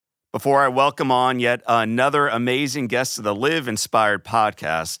Before I welcome on yet another amazing guest to the Live Inspired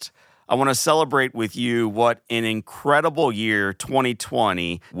podcast, I want to celebrate with you what an incredible year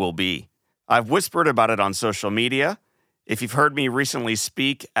 2020 will be. I've whispered about it on social media. If you've heard me recently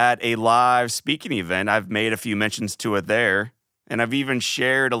speak at a live speaking event, I've made a few mentions to it there. And I've even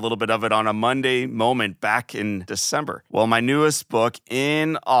shared a little bit of it on a Monday moment back in December. Well, my newest book,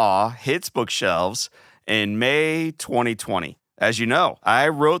 In Awe, hits bookshelves in May 2020. As you know, I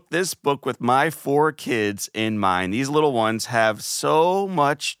wrote this book with my 4 kids in mind. These little ones have so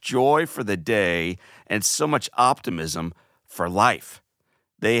much joy for the day and so much optimism for life.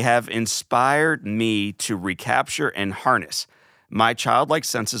 They have inspired me to recapture and harness my childlike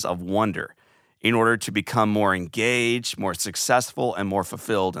senses of wonder in order to become more engaged, more successful, and more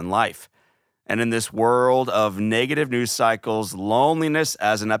fulfilled in life. And in this world of negative news cycles, loneliness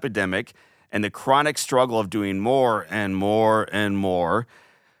as an epidemic, and the chronic struggle of doing more and more and more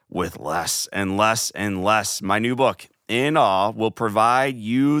with less and less and less, my new book, In Awe, will provide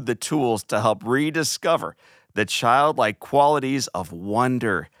you the tools to help rediscover the childlike qualities of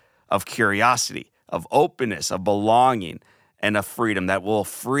wonder, of curiosity, of openness, of belonging, and of freedom that will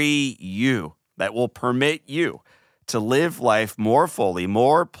free you, that will permit you to live life more fully,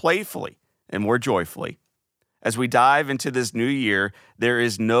 more playfully, and more joyfully. As we dive into this new year, there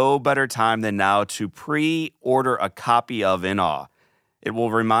is no better time than now to pre-order a copy of In Awe. It will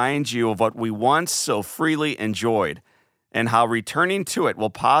remind you of what we once so freely enjoyed and how returning to it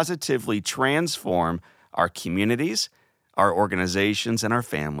will positively transform our communities, our organizations, and our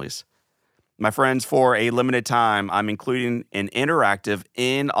families. My friends, for a limited time, I'm including an interactive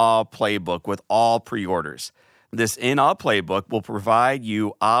In Awe playbook with all pre-orders. This In Awe playbook will provide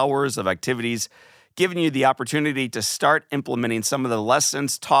you hours of activities, giving you the opportunity to start implementing some of the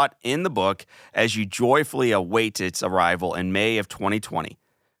lessons taught in the book as you joyfully await its arrival in May of 2020.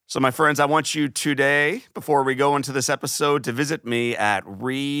 So my friends, I want you today, before we go into this episode, to visit me at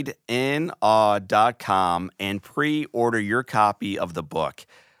readinawe.com and pre-order your copy of the book.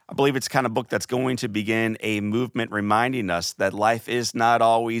 I believe it's the kind of book that's going to begin a movement reminding us that life is not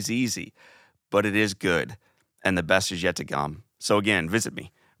always easy, but it is good, and the best is yet to come. So again, visit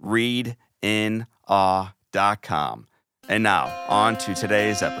me, readinawe.com. And now, on to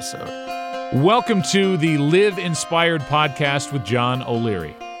today's episode. Welcome to the Live Inspired podcast with John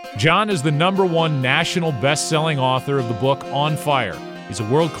O'Leary. John is the #1 national best-selling author of the book On Fire. He's a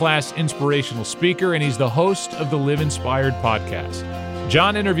world-class inspirational speaker, and he's the host of the Live Inspired podcast.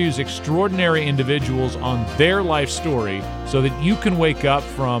 John interviews extraordinary individuals on their life story so that you can wake up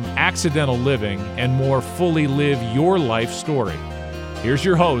from accidental living and more fully live your life story. Here's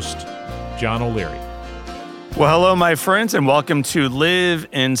your host, John O'Leary. Well, hello, my friends, and welcome to Live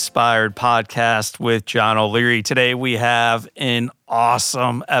Inspired Podcast with John O'Leary. Today, we have an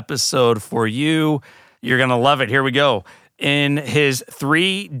awesome episode for you. You're going to love it. Here we go. In his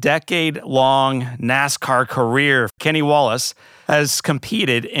 3-decade-long NASCAR career, Kenny Wallace has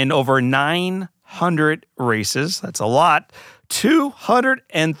competed in over 900 races. That's a lot.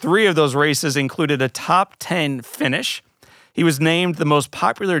 203 of those races included a top 10 finish. He was named the most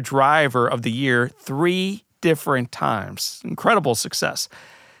popular driver of the year 3 different times. Incredible success.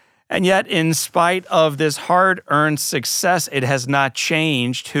 And yet, in spite of this hard-earned success, it has not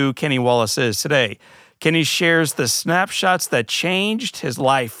changed who Kenny Wallace is today. Kenny shares the snapshots that changed his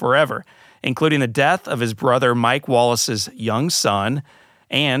life forever, including the death of his brother Mike Wallace's young son,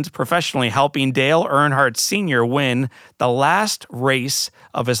 and professionally helping Dale Earnhardt Sr. win the last race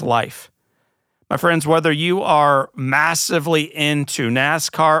of his life. My friends, whether you are massively into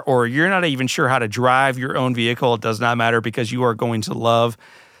NASCAR or you're not even sure how to drive your own vehicle, it does not matter because you are going to love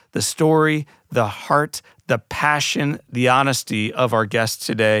the story, the heart, the passion, the honesty of our guest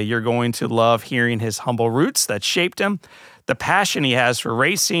today. You're going to love hearing his humble roots that shaped him, the passion he has for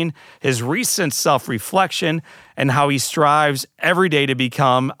racing, his recent self-reflection, and how he strives every day to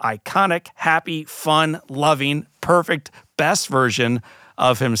become iconic, happy, fun, loving, perfect, best version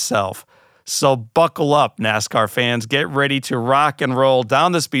of himself. So buckle up, NASCAR fans. Get ready to rock and roll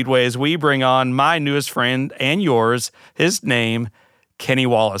down the speedway as we bring on my newest friend and yours. His name, Kenny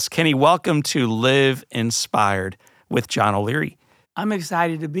Wallace. Kenny, welcome to Live Inspired with John O'Leary. I'm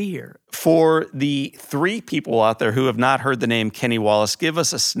excited to be here. For the 3 people out there who have not heard the name Kenny Wallace, give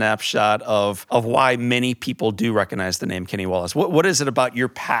us a snapshot of why many people do recognize the name Kenny Wallace. What is it about your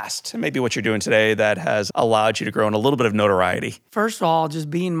past and maybe what you're doing today that has allowed you to grow in a little bit of notoriety? First of all, just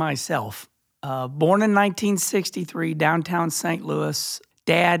being myself. Born in 1963, downtown St. Louis.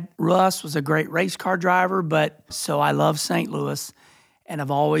 Dad, Russ, was a great race car driver, so I love St. Louis, and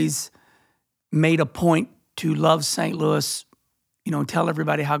I've always made a point to love St. Louis tell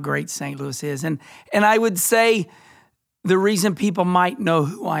everybody how great St. Louis is. And I would say the reason people might know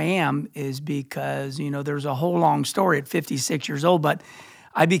who I am is because, there's a whole long story at 56 years old, but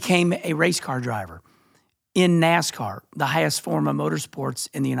I became a race car driver in NASCAR, the highest form of motorsports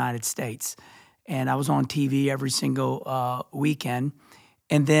in the United States. And I was on TV every single weekend.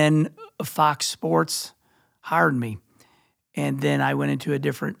 And then Fox Sports hired me. And then I went into a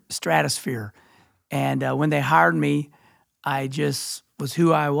different stratosphere. And when they hired me, I just was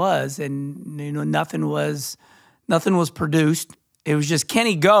who I was. And, nothing was produced. It was just,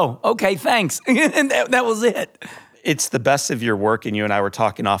 Kenny, go. Okay, thanks. And that was it. It's the best of your work, and you and I were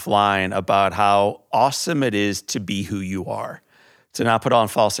talking offline about how awesome it is to be who you are, to not put on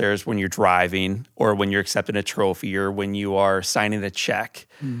false airs when you're driving or when you're accepting a trophy or when you are signing a check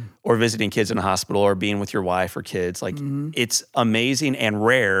or visiting kids in a hospital or being with your wife or kids. Like, it's amazing and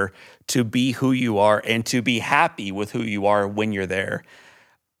rare to be who you are and to be happy with who you are when you're there.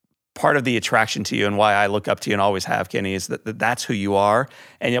 Part of the attraction to you and why I look up to you and always have, Kenny, is that that's who you are.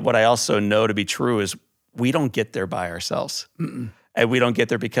 And yet what I also know to be true is we don't get there by ourselves. And we don't get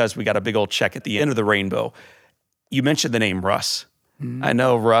there because we got a big old check at the end of the rainbow. You mentioned the name Russ. I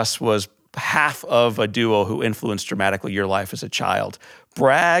know Russ was half of a duo who influenced dramatically your life as a child.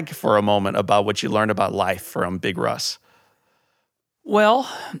 Brag for a moment about what you learned about life from Big Russ. Well,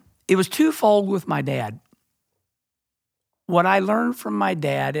 it was twofold with my dad. What I learned from my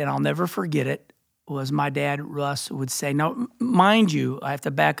dad, and I'll never forget it, was my dad, Russ, would say, now, mind you, I have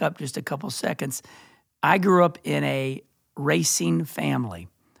to back up just a couple seconds. I grew up in a racing family.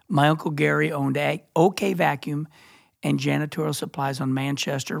 My Uncle Gary owned OK Vacuum and janitorial supplies on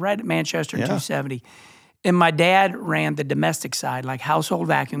Manchester, right at Manchester 270. And my dad ran the domestic side, like household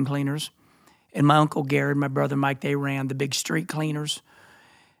vacuum cleaners. And my Uncle Gary and my brother Mike, they ran the big street cleaners.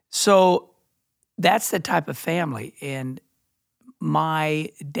 So that's the type of family. And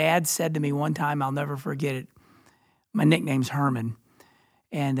my dad said to me one time, I'll never forget it, my nickname's Herman.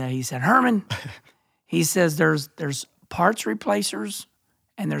 And he said, Herman, he says there's parts replacers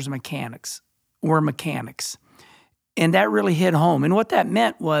and there's mechanics. We're mechanics. And that really hit home. And what that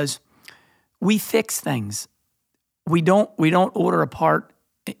meant was we fix things. We don't order a part.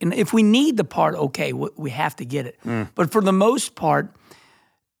 And if we need the part, okay, we have to get it. But for the most part,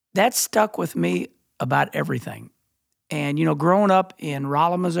 that stuck with me about everything. And, growing up in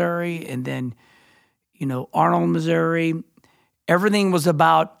Rolla, Missouri, and then, Arnold, Missouri, everything was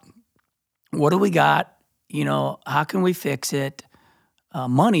about what do we got? How can we fix it?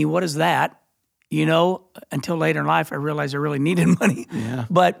 Money, what is that? Until later in life, I realized I really needed money. Yeah.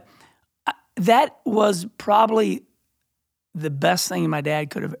 But that was probably the best thing my dad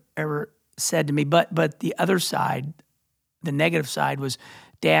could have ever said to me. But the other side, the negative side, was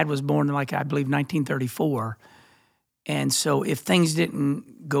Dad was born in, I believe, 1934. And so if things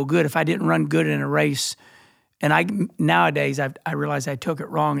didn't go good, if I didn't run good in a race, and nowadays I realize I took it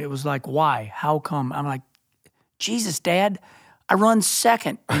wrong. It was like, why? How come? I'm like, Jesus, Dad, I run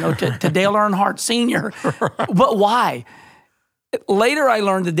second, to Dale Earnhardt Sr. But why? Later, I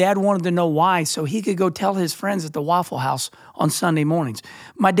learned that Dad wanted to know why so he could go tell his friends at the Waffle House on Sunday mornings.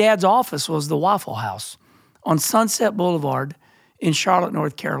 My dad's office was the Waffle House on Sunset Boulevard in Charlotte,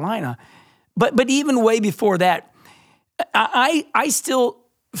 North Carolina. But even way before that, I still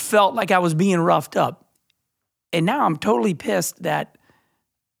felt like I was being roughed up. And now I'm totally pissed that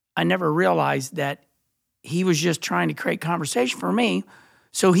I never realized that he was just trying to create conversation for me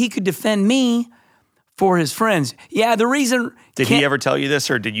so he could defend me for his friends. Yeah, the reason... Did he ever tell you this,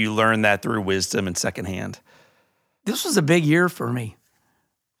 or did you learn that through wisdom and secondhand? This was a big year for me.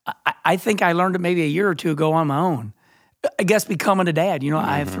 I think I learned it maybe a year or two ago on my own. I guess becoming a dad.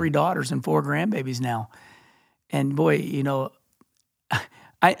 I have 3 daughters and 4 grandbabies now. And boy,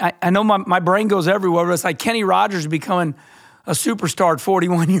 I know my brain goes everywhere, but it's like Kenny Rogers becoming a superstar at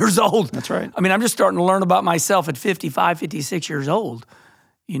 41 years old. That's right. I mean, I'm just starting to learn about myself at 55, 56 years old.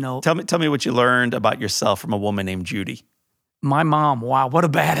 Tell me what you learned about yourself from a woman named Judy. My mom, wow, what a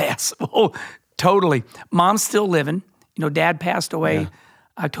badass. Oh, totally. Mom's still living. Dad passed away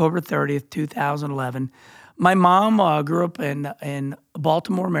October 30th, 2011. My mom grew up in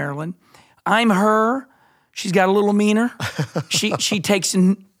Baltimore, Maryland. I'm her. She's got a little meaner. She takes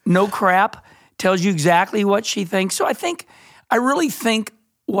no crap, tells you exactly what she thinks. So I really think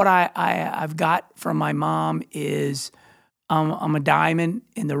what I've got from my mom is I'm a diamond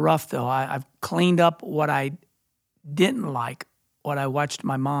in the rough, though. I've cleaned up what I didn't like, what I watched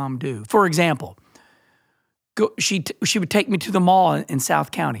my mom do. For example, she would take me to the mall in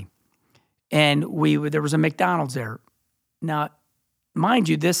South County, and there was a McDonald's there. Now, mind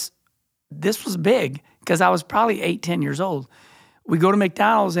you, this was big because I was probably 8, 10 years old. we go to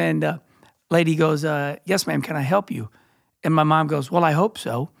McDonald's and lady goes, yes, ma'am, can I help you? And my mom goes, well, I hope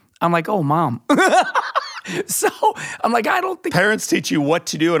so. I'm like, oh, Mom. So I'm like, I don't think. Parents teach you what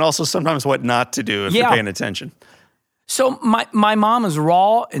to do and also sometimes what not to do if you're paying attention. So my mom is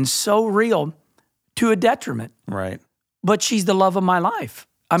raw and so real to a detriment. Right. But she's the love of my life.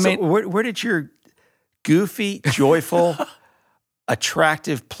 I mean, where did your goofy, joyful,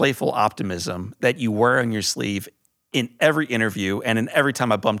 attractive, playful optimism that you wear on your sleeve in every interview and in every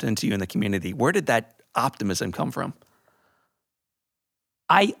time I bumped into you in the community, where did that optimism come from?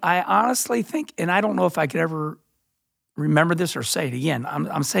 I honestly think, and I don't know if I could ever remember this or say it again.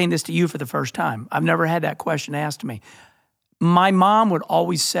 I'm saying this to you for the first time. I've never had that question asked to me. My mom would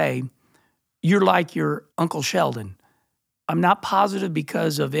always say, you're like your Uncle Sheldon. I'm not positive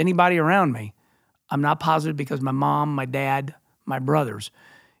because of anybody around me. I'm not positive because my mom, my dad, my brothers.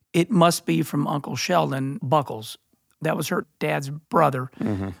 It must be from Uncle Sheldon Buckles. That was her dad's brother.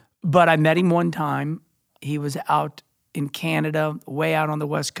 Mm-hmm. But I met him one time. He was out in Canada, way out on the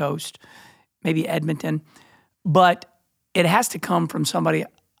West Coast, maybe Edmonton. But it has to come from somebody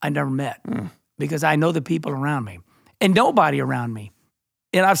I never met because I know the people around me and nobody around me.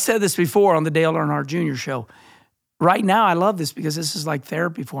 And I've said this before on the Dale Earnhardt Jr. show. Right now, I love this because this is like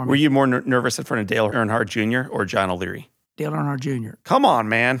therapy for me. Were you more nervous in front of Dale Earnhardt Jr. or John O'Leary? Dale Earnhardt Jr. Come on,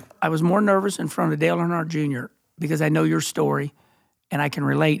 man. I was more nervous in front of Dale Earnhardt Jr. because I know your story and I can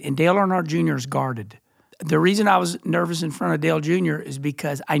relate. And Dale Earnhardt Jr. is guarded. The reason I was nervous in front of Dale Jr. is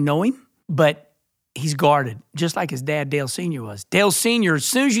because I know him, but he's guarded, just like his dad, Dale Sr. was. Dale Sr., as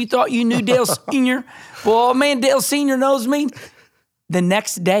soon as you thought you knew Dale Sr., well, man, Dale Sr. knows me. The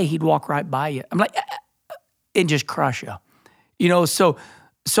next day, he'd walk right by you. I'm like, and just crush you. You know, so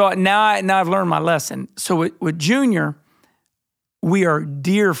now I've learned my lesson. So with Junior, we are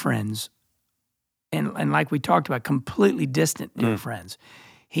dear friends. And like we talked about, completely distant dear friends.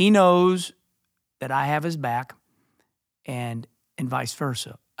 He knows that I have his back and vice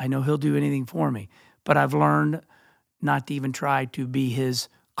versa. I know he'll do anything for me, but I've learned not to even try to be his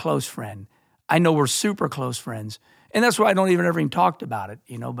close friend. I know we're super close friends, and that's why I don't ever even talked about it,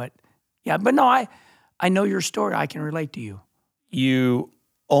 you know, but yeah, but no, I know your story. I can relate to you. You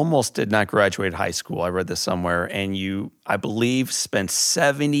almost did not graduate high school. I read this somewhere, and you, I believe, spent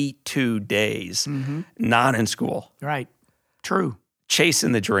 72 days not in school. Right. True.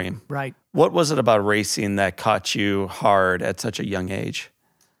 Chasing the dream. Right. What was it about racing that caught you hard at such a young age?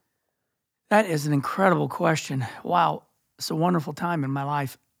 That is an incredible question. Wow. It's a wonderful time in my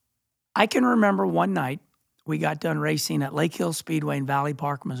life. I can remember one night we got done racing at Lake Hill Speedway in Valley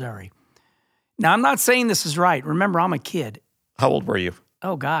Park, Missouri. Now, I'm not saying this is right. Remember, I'm a kid. How old were you?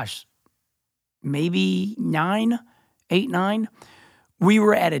 Oh, gosh. Maybe 8, 9. We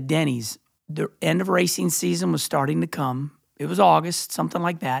were at a Denny's. The end of racing season was starting to come. It was August, something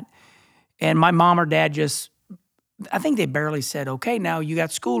like that. And my mom or dad I think they barely said, okay, now you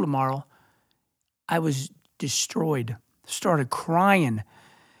got school tomorrow. I was destroyed, started crying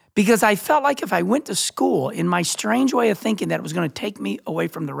because I felt like if I went to school, in my strange way of thinking, that it was going to take me away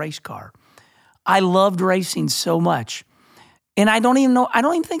from the race car. I loved racing so much. And I don't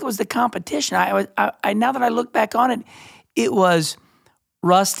even think it was the competition. I now that I look back on it, it was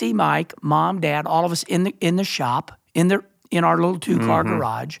Rusty, Mike, Mom, Dad, all of us in the shop, in our little 2-car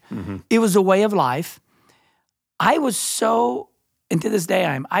garage. Mm-hmm. It was a way of life. I was so, and to this day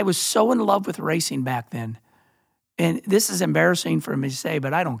I was so in love with racing back then. And this is embarrassing for me to say,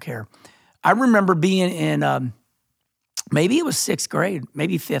 but I don't care. I remember being in, maybe it was 6th grade,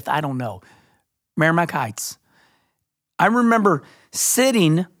 maybe 5th, I don't know, Merrimack Heights. I remember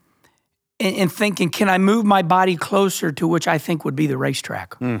sitting and thinking, can I move my body closer to which I think would be the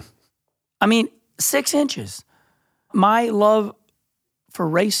racetrack? I mean, 6 inches. My love for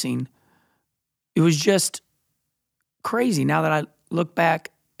racing, it was just crazy now that I look back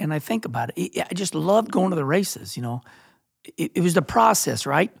and I think about it. I just loved going to the races, you know. It was the process,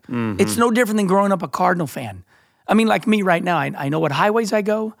 right? Mm-hmm. It's no different than growing up a Cardinal fan. I mean, like me right now, I know what highways I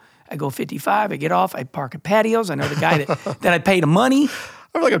go. I go 55, I get off, I park at patios. I know the guy that I pay the money. I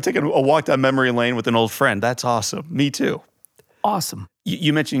feel like I'm taking a walk down memory lane with an old friend. That's awesome. Me too. Awesome.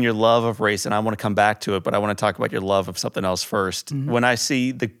 You mentioned your love of racing. I want to come back to it, but I want to talk about your love of something else first. Mm-hmm. When I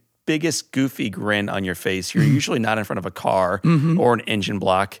see the biggest goofy grin on your face, you're usually not in front of a car or an engine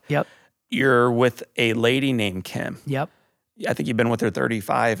block. Yep. You're with a lady named Kim. Yep. I think you've been with her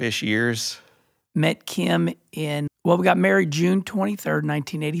 35-ish years. Met Kim we got married June 23rd,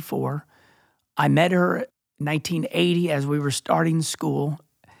 1984. I met her in 1980 as we were starting school.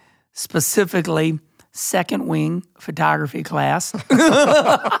 Specifically, second wing photography class.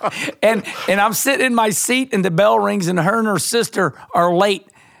 and I'm sitting in my seat and the bell rings and her and her sister are late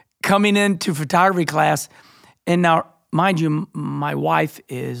coming into photography class. And now, mind you, my wife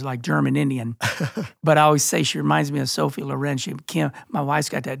is like German Indian, but I always say she reminds me of Sophie Loren. Kim, my wife's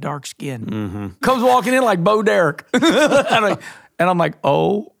got that dark skin. Comes walking in like Bo Derek. and I'm like,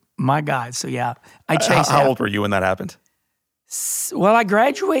 oh my God. So yeah, I chased How old were you when that happened? Well, I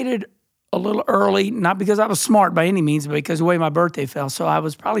graduated a little early, not because I was smart by any means, but because the way my birthday fell. So I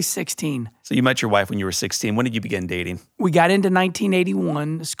was probably 16. So you met your wife when you were 16. When did you begin dating? We got into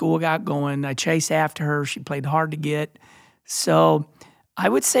 1981. The school got going. I chased after her. She played hard to get. So I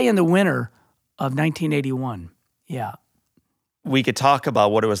would say in the winter of 1981. Yeah. We could talk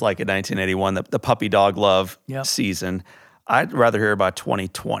about what it was like in 1981, the puppy dog love season. I'd rather hear about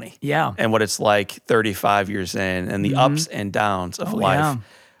 2020. Yeah. And what it's like 35 years in and the ups and downs of life. Yeah.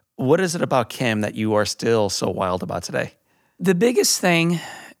 What is it about Kim that you are still so wild about today? The biggest thing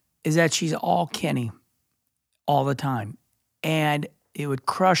is that she's all Kenny all the time. And it would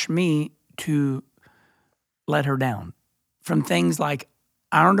crush me to let her down. From things like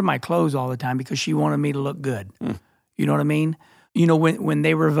I ironed my clothes all the time because she wanted me to look good. You know what I mean? You know, when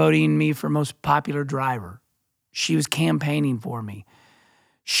they were voting me for most popular driver, she was campaigning for me.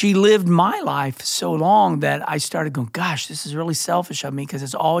 She lived my life so long that I started going, gosh, this is really selfish of me because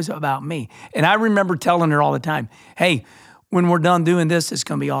it's always about me. And I remember telling her all the time, hey, when we're done doing this, it's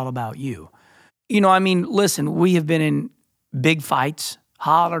going to be all about you. You know, I mean, listen, we have been in big fights,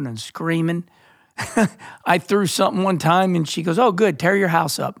 hollering and screaming. I threw something one time and she goes, oh, good, tear your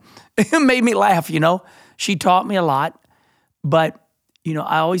house up. It made me laugh, you know. She taught me a lot. But, you know,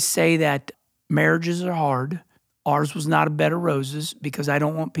 I always say that marriages are hard. Ours was not a bed of roses because I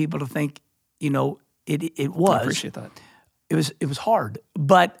don't want people to think, you know, it was. I appreciate that. It was hard.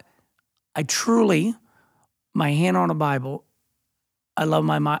 But I truly, my hand on a Bible, I love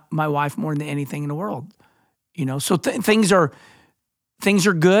my wife more than anything in the world. You know, so things are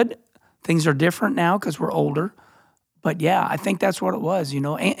good. Things are different now because we're older. But yeah, I think that's what it was, you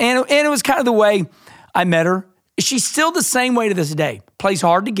know. And it was kind of the way I met her. She's still the same way to this day. Plays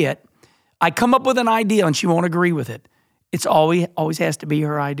hard to get. I come up with an idea and she won't agree with it. It's always has to be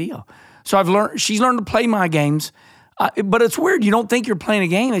her idea. So she's learned to play my games. But it's weird. You don't think you're playing a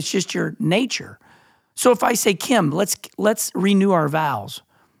game. It's just your nature. So if I say, Kim, let's renew our vows.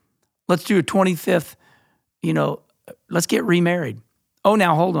 Let's do a 25th, you know, let's get remarried. Oh,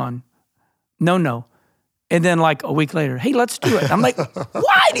 now hold on. No. And then like a week later, hey, let's do it. I'm like,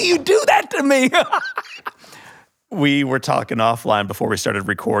 why do you do that to me? We were talking offline before we started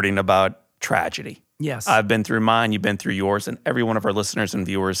recording about tragedy. Yes. I've been through mine, you've been through yours, and every one of our listeners and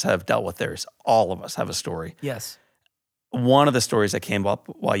viewers have dealt with theirs. All of us have a story. Yes. One of the stories that came up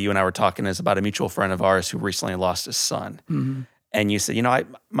while you and I were talking is about a mutual friend of ours who recently lost his son. Mm-hmm. And you said, you know,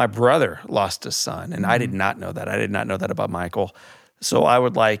 my brother lost his son, and I did not know that. I did not know that about Michael. So I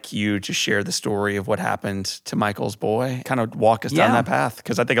would like you to share the story of what happened to Michael's boy, kind of walk us down that path,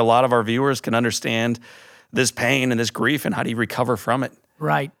 because I think a lot of our viewers can understand this pain and this grief and how do you recover from it.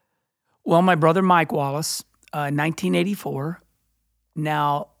 Right. Well, my brother Mike Wallace, 1984.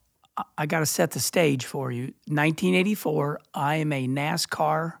 Now, I got to set the stage for you. 1984, I am a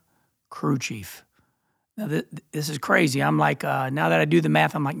NASCAR crew chief. Now, this is crazy. I'm like, now that I do the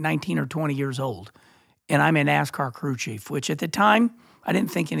math, I'm like 19 or 20 years old. And I'm a NASCAR crew chief, which at the time, I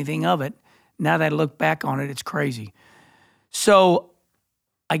didn't think anything of it. Now that I look back on it, it's crazy. So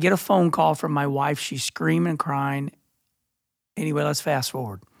I get a phone call from my wife. She's screaming and crying. Anyway, let's fast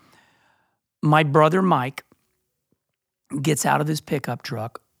forward. My brother Mike gets out of his pickup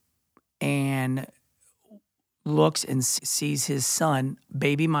truck and looks and sees his son,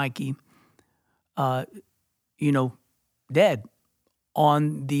 baby Mikey, dead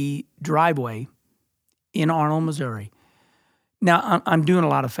on the driveway in Arnold, Missouri. Now, I'm doing a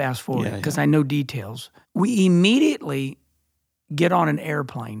lot of fast forward because I know details. We immediately get on an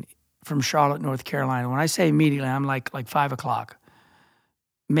airplane from Charlotte, North Carolina. When I say immediately, I'm like 5 o'clock.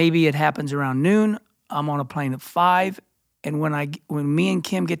 Maybe it happens around noon. I'm on a plane at 5. And when me and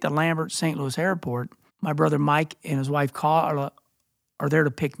Kim get to Lambert, St. Louis Airport, my brother Mike and his wife Carla are there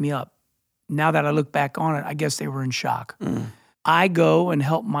to pick me up. Now that I look back on it, I guess they were in shock. I go and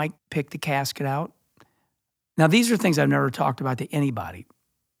help Mike pick the casket out. Now, these are things I've never talked about to anybody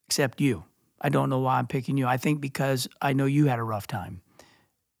except you. I don't know why I'm picking you. I think because I know you had a rough time,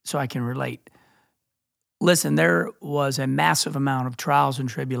 so I can relate. Listen, there was a massive amount of trials and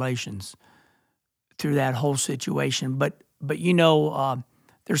tribulations through that whole situation. But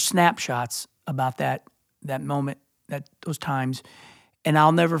there's snapshots about that moment, those times. And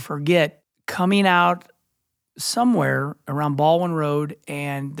I'll never forget coming out somewhere around Baldwin Road,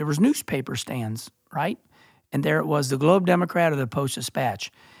 and there was newspaper stands, right? And there it was, the Globe Democrat or the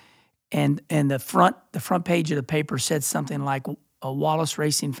Post-Dispatch. And the front page of the paper said something like, a Wallace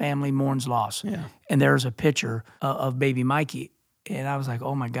Racing family mourns loss. Yeah. And there's a picture of baby Mikey. And I was like,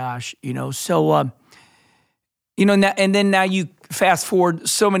 oh my gosh, so, and then now you fast forward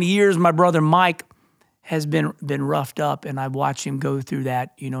so many years, my brother Mike has been roughed up, and I've watched him go through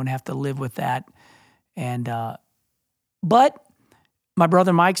that, and have to live with that. And, but my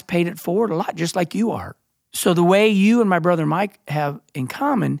brother Mike's paid it forward a lot, just like you are. So the way you and my brother Mike have in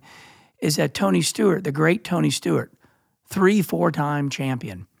common is that Tony Stewart, the great Tony Stewart, 3-4-time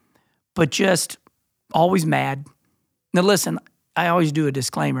champion, but just always mad. Now listen, I always do a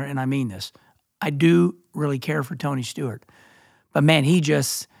disclaimer, and I mean this. I do really care for Tony Stewart, but man, he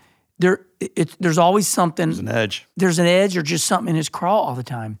just there's always something. There's an edge. There's an edge, or just something in his craw all the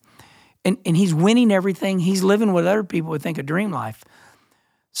time, and he's winning everything. He's living what other people would think a dream life.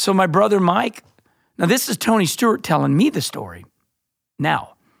 So my brother Mike, now this is Tony Stewart telling me the story.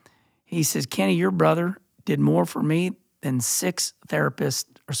 Now, he says, Kenny, your brother did more for me than 6 therapists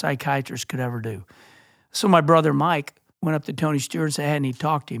or psychiatrists could ever do. So my brother Mike went up to Tony Stewart and said, hey, I need to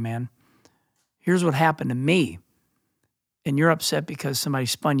talk to you, man. Here's what happened to me. And you're upset because somebody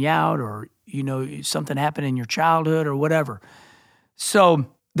spun you out, or, something happened in your childhood or whatever. So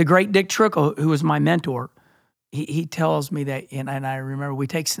the great Dick Trickle, who was my mentor, he tells me that, and I remember we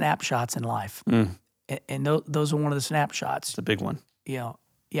take snapshots in life. And those are one of the snapshots. It's a big one. Yeah,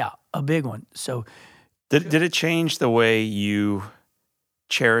 a big one. So Did it change the way you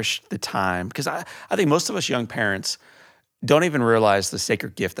cherish the time? Because I think most of us young parents don't even realize the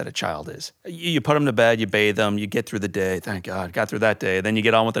sacred gift that a child is. You put them to bed, you bathe them, you get through the day. Thank God, got through that day. Then you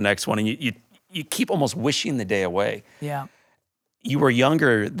get on with the next one, and you keep almost wishing the day away. yeah. You were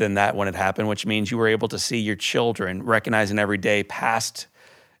younger than that when it happened, which means you were able to see your children, recognizing every day past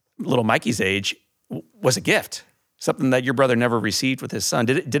little Mikey's age was a gift, something that your brother never received with his son.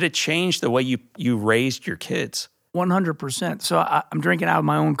 Did it change the way you raised your kids? 100%. So I'm drinking out of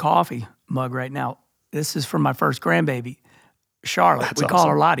my own coffee mug right now. This is from my first grandbaby, Charlotte. That's we call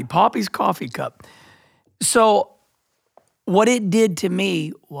her Lottie, Poppy's coffee cup. So what it did to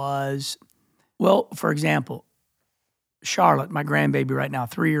me was, well, for example, Charlotte, my grandbaby right now,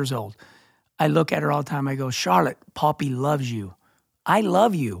 3 years old. I look at her all the time. I go, Charlotte, Poppy loves you. I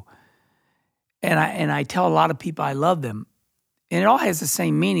love you. And I tell a lot of people I love them. And it all has the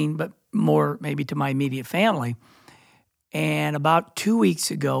same meaning, but more maybe to my immediate family. And about 2 weeks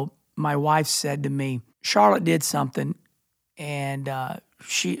ago, my wife said to me, Charlotte did something. And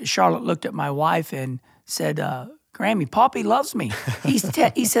Charlotte looked at my wife and said, Grammy, Poppy loves me. He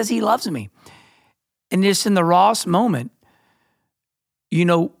says he loves me. And just in the rawest moment,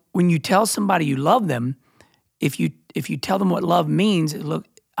 when you tell somebody you love them, if you tell them what love means, look,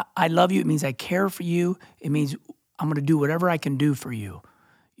 I love you. It means I care for you. It means I'm going to do whatever I can do for you.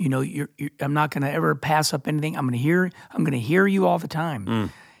 I'm not going to ever pass up anything. I'm going to hear you all the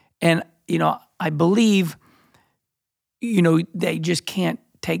time. And I believe, they just can't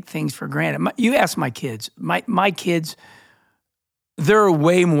take things for granted. You ask my kids. My kids, they're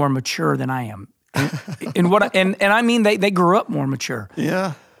way more mature than I am. And I mean they grew up more mature.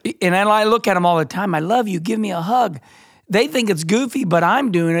 Yeah. And I look at them all the time. I love you. Give me a hug. They think it's goofy, but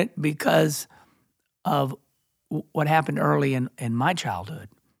I'm doing it because of what happened early in my childhood.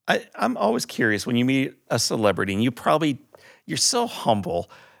 I'm always curious when you meet a celebrity, and you're so humble,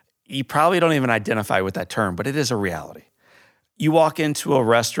 you probably don't even identify with that term, but it is a reality. You walk into a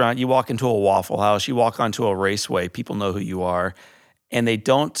restaurant, you walk into a Waffle House, you walk onto a raceway, people know who you are, and they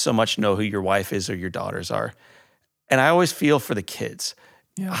don't so much know who your wife is or your daughters are. And I always feel for the kids.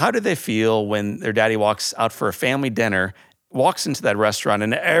 Yeah. How do they feel when their daddy walks out for a family dinner, walks into that restaurant,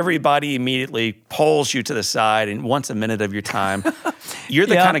 and everybody immediately pulls you to the side and wants a minute of your time? You're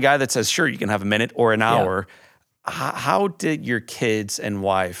the kind of guy that says, sure, you can have a minute or an hour. Yeah. How did your kids and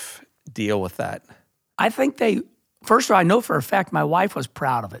wife deal with that? I think first of all, I know for a fact my wife was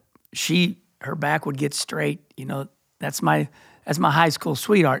proud of it. Her back would get straight. That's my high school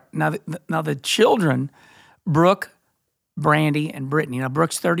sweetheart. Now the children, Brooke, Brandy, and Brittany. Now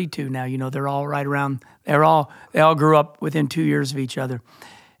Brooke's 32 now. They're all right around. They all grew up within 2 years of each other.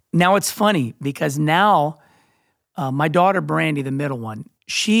 Now it's funny because now my daughter Brandy, the middle one,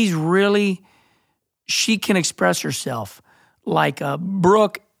 she can express herself. Like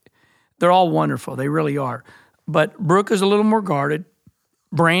Brooke, they're all wonderful. They really are. But Brooke is a little more guarded.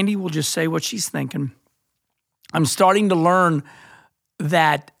 Brandy will just say what she's thinking. I'm starting to learn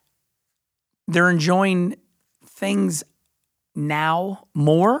that they're enjoying things now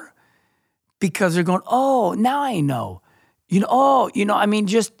more because they're going, oh, now I know. I mean,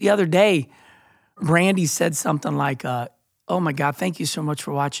 just the other day, Brandy said something like, oh my God, thank you so much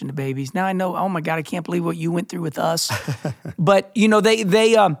for watching the babies. Now I know, oh my God, I can't believe what you went through with us. But,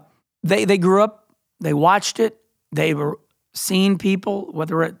 they grew up, they watched it, they were seeing people,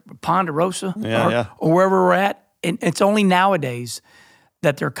 whether at Ponderosa or wherever we're at. And it's only nowadays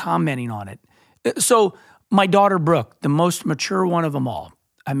that they're commenting on it. So my daughter, Brooke, the most mature one of them all.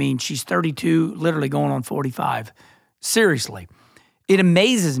 I mean, she's 32, literally going on 45. Seriously. It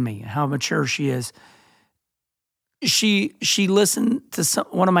amazes me how mature she is. She listened to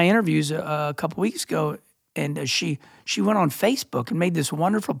one of my interviews a couple weeks ago, and she went on Facebook and made this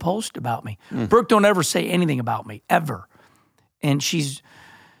wonderful post about me. Brooke don't ever say anything about me, ever. And she's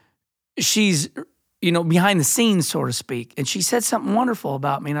behind the scenes, so to speak. And she said something wonderful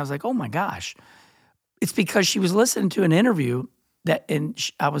about me, and I was like, oh my gosh. It's because she was listening to an interview that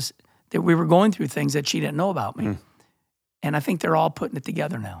we were going through things that she didn't know about me. And I think they're all putting it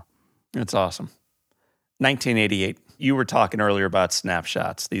together now. That's awesome. 1988, you were talking earlier about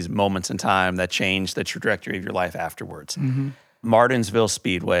snapshots, these moments in time that changed the trajectory of your life afterwards. Martinsville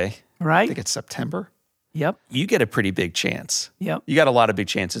Speedway. Right. I think it's September. Yep. You get a pretty big chance. Yep. You got a lot of big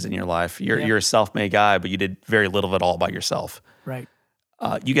chances in your life. You're a self-made guy, but you did very little of it all by yourself. Right.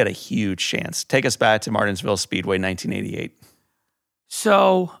 You got a huge chance. Take us back to Martinsville Speedway, 1988.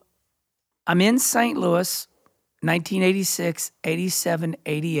 So I'm in St. Louis, 1986, 87,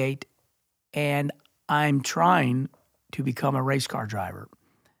 88, and I'm trying to become a race car driver.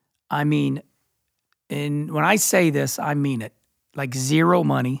 I mean, when I say this, I mean it. Like zero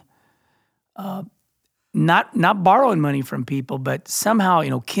money. Not borrowing money from people, but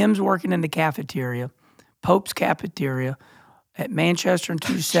somehow, Kim's working in the cafeteria, Pope's cafeteria at Manchester and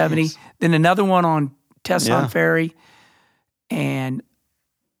 270, then another one on Tesson Ferry, and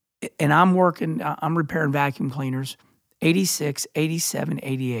I'm working, I'm repairing vacuum cleaners, 86, 87,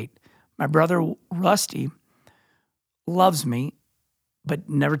 88. My brother, Rusty, loves me, but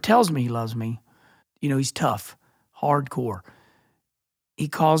never tells me he loves me. He's tough, hardcore. He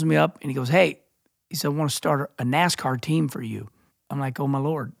calls me up and he goes, hey, he said, I want to start a NASCAR team for you. I'm like, oh my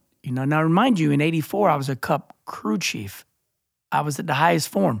Lord. Now remind you, in 84, I was a Cup crew chief. I was at the highest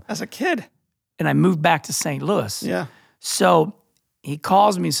form. As a kid. And I moved back to St. Louis. Yeah. So he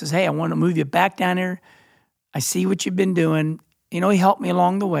calls me and says, hey, I want to move you back down here. I see what you've been doing. He helped me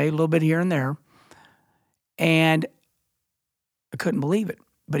along the way, a little bit here and there. And I couldn't believe it.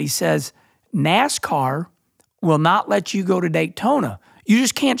 But he says, NASCAR will not let you go to Daytona. You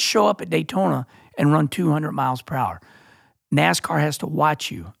just can't show up at Daytona and run 200 miles per hour. NASCAR has to watch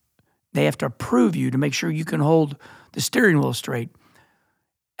you. They have to approve you to make sure you can hold the steering wheel straight.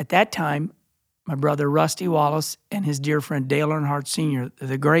 At that time, my brother Rusty Wallace and his dear friend Dale Earnhardt Sr.,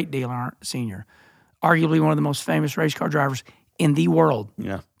 the great Dale Earnhardt Sr., arguably one of the most famous race car drivers in the world,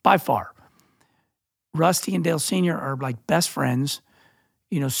 by far. Rusty and Dale Sr. are like best friends.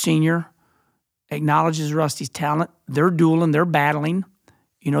 Senior acknowledges Rusty's talent. They're dueling, they're battling.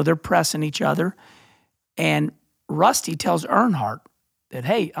 They're pressing each other. And Rusty tells Earnhardt that,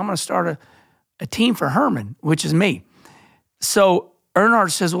 hey, I'm going to start a team for Herman, which is me. So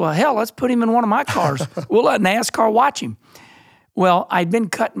Earnhardt says, well, hell, let's put him in one of my cars. We'll let NASCAR watch him. Well, I'd been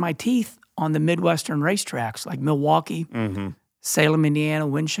cutting my teeth on the Midwestern racetracks like Milwaukee, Salem, Indiana,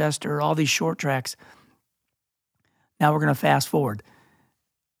 Winchester, all these short tracks. Now we're going to fast forward.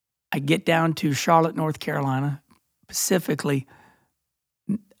 I get down to Charlotte, North Carolina, specifically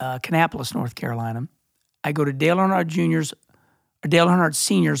Kannapolis, North Carolina. I go to Dale Earnhardt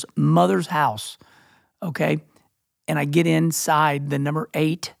Sr.'s mother's house, okay? And I get inside the number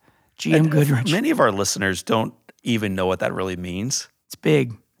 8 GM Goodrich. Many of our listeners don't even know what that really means. It's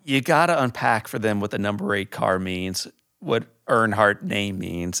big. You got to unpack for them what the number 8 car means, what Earnhardt name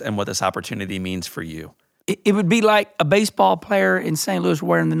means, and what this opportunity means for you. It would be like a baseball player in St. Louis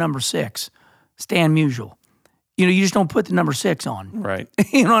wearing the number 6, Stan Musial. You just don't put the number 6 on. Right.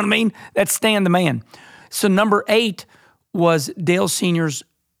 You know what I mean? That's Stan the man. So number 8 was Dale Sr.'s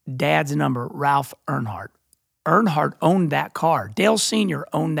dad's number, Ralph Earnhardt. Earnhardt owned that car. Dale Sr.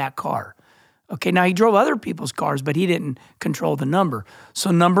 owned that car. Okay, now he drove other people's cars, but he didn't control the number.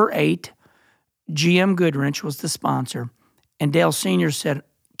 So number 8, GM Goodrich was the sponsor. And Dale Sr. said,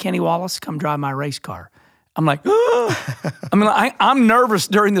 Kenny Wallace, come drive my race car. I'm like, I'm nervous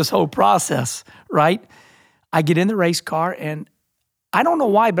during this whole process, right? I get in the race car, and I don't know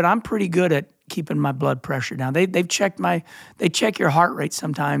why, but I'm pretty good at keeping my blood pressure down. They check your heart rate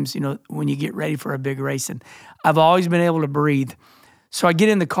sometimes, when you get ready for a big race, and I've always been able to breathe. So I get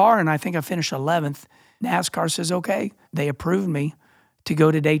in the car, and I think I finished 11th. NASCAR says, okay. They approved me to go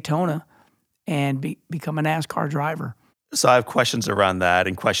to Daytona, and become a NASCAR driver. So I have questions around that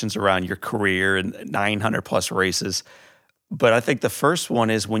and questions around your career and 900 plus races. But I think the first one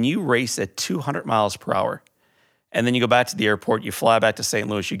is when you race at 200 miles per hour and then you go back to the airport, you fly back to St.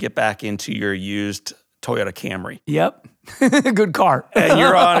 Louis, you get back into your used Toyota Camry. Yep. Good car. And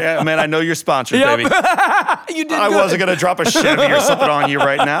you're on, man, I know you're sponsored, baby. You did I good. wasn't going to drop a Chevy or something on you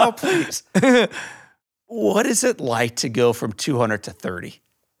right now, please. What is it like to go from 200 to 30?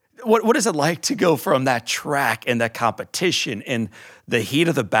 What is it like to go from that track and that competition and the heat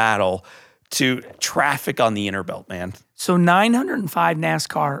of the battle to traffic on the inner belt, man? So 905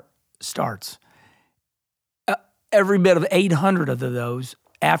 NASCAR starts. Every bit of 800 of those,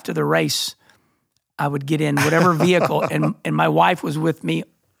 after the race, I would get in whatever vehicle, and my wife was with me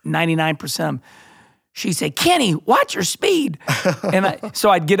 99% of them. She'd say, Kenny, watch your speed. So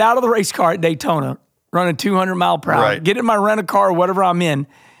I'd get out of the race car at Daytona, running 200 mile per hour, Right. get in my rent-a-car or whatever I'm in,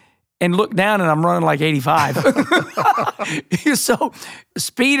 and look down, and I'm running like 85. So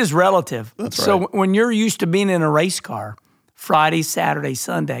speed is relative. That's So right. when you're used to being in a race car, Friday, Saturday,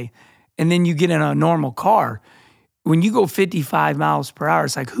 Sunday, and then you get in a normal car, when you go 55 miles per hour,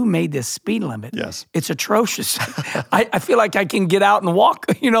 it's like, who made this speed limit? Yes. It's atrocious. I feel like I can get out and walk,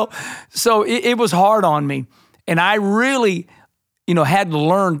 So it was hard on me. And I really, had to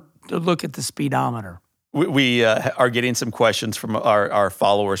learn to look at the speedometer. We are getting some questions from our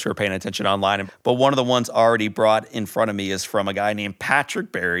followers who are paying attention online. But one of the ones already brought in front of me is from a guy named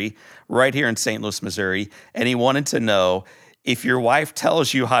Patrick Berry right here in St. Louis, Missouri. And he wanted to know if your wife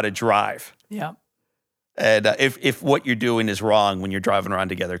tells you how to drive. Yeah. And if what you're doing is wrong when you're driving around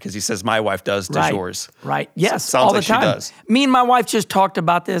together, because he says my wife does yours. Right. Yes. Sounds all like the time. she does. Me and my wife just talked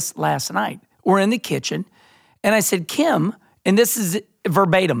about this last night. We're in the kitchen, and I said, Kim, and this is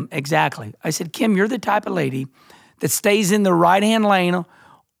verbatim exactly. I said, Kim, you're the type of lady that stays in the right-hand lane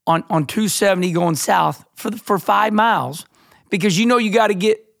on 270 going south for 5 miles because you got to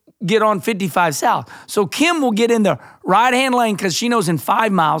get on 55 south. So Kim will get in the right-hand lane because she knows in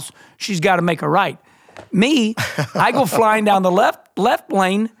 5 miles she's got to make a right. Me, I go flying down the left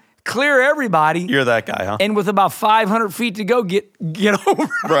lane, clear everybody. You're that guy, huh? And with about 500 feet to go, get over.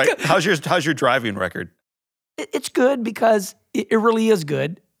 Right. How's your driving record? It's good because it really is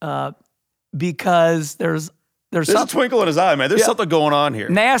good because there's There's a something. twinkle in his eye, man. There's something going on here.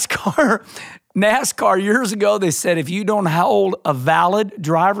 NASCAR years ago, they said if you don't hold a valid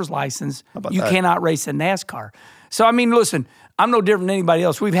driver's license, you cannot race in NASCAR. So, I mean, listen, I'm no different than anybody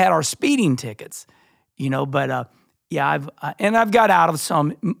else. We've had our speeding tickets, but I've got out of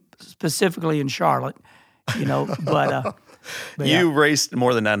some, specifically in Charlotte, but You raced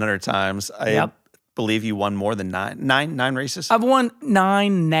more than 900 times. I Yep. believe you won more than nine races. I've won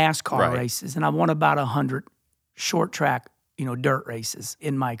 9 NASCAR Right. races, and I've won about 100 short track, dirt races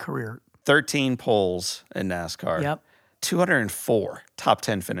in my career. 13 poles in NASCAR. Yep. 204 top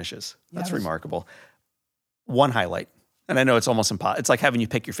 10 finishes. That's Yes. remarkable. One highlight, and I know it's almost impossible. It's like having you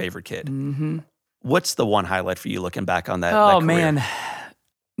pick your favorite kid. Mm-hmm. What's the one highlight for you looking back on that? Oh, that career? man.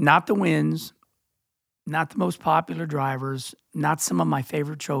 Not the wins, not the most popular drivers, not some of my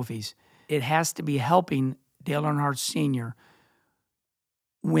favorite trophies. It has to be helping Dale Earnhardt Sr.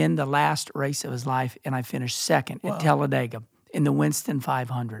 win the last race of his life, and I finished second at Talladega in the Winston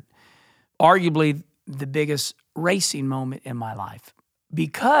 500. Arguably the biggest racing moment in my life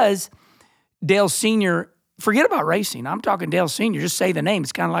because Dale Sr., forget about racing. I'm talking Dale Sr., just say the name.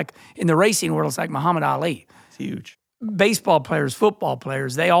 It's kind of like in the racing world, it's like Muhammad Ali. It's huge. Baseball players, football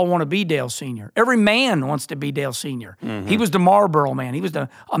players, they all want to be Dale Sr. Every man wants to be Dale Sr. Mm-hmm. He was the Marlboro man. He was a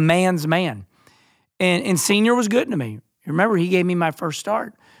man's man. And Sr. was good to me. Remember, he gave me my first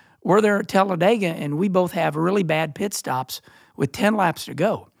start. We're there at Talladega, and we both have really bad pit stops with 10 laps to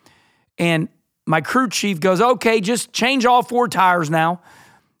go. And my crew chief goes, okay, just change all 4 tires now.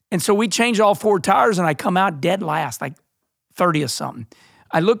 And so we change all 4 tires, and I come out dead last, like 30th something.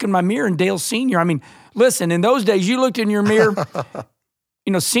 I look in my mirror, and Dale Sr., I mean, listen, in those days, you looked in your mirror,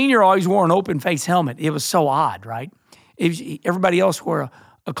 Sr. always wore an open-face helmet. It was so odd, right? Everybody else wore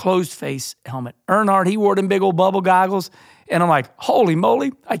a closed-face helmet. Earnhardt, he wore them big old bubble goggles, and I'm like, holy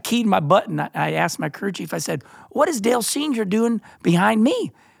moly. I keyed my button. I asked my crew chief, I said, what is Dale Sr. doing behind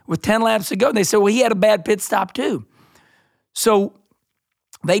me with 10 laps to go? And they said, well, he had a bad pit stop too. So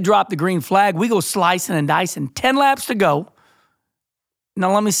they dropped the green flag. We go slicing and dicing. 10 laps to go.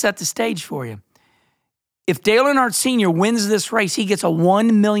 Now, let me set the stage for you. If Dale Earnhardt Sr. wins this race, he gets a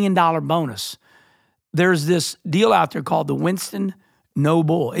 $1 million bonus. There's this deal out there called the Winston No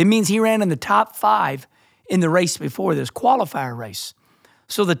Bull. It means he ran in the top 5 in the race before this qualifier race.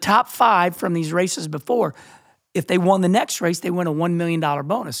 So the top 5 from these races before, if they won the next race, they win a $1 million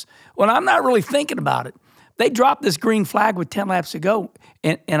bonus. Well, I'm not really thinking about it. They dropped this green flag with 10 laps to go,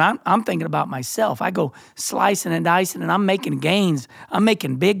 and I'm thinking about myself. I go slicing and dicing, and I'm making gains. I'm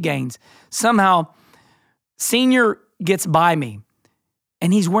making big gains. Somehow, Senior gets by me,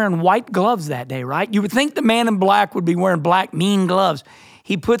 and he's wearing white gloves that day, right? You would think the man in black would be wearing black, mean gloves.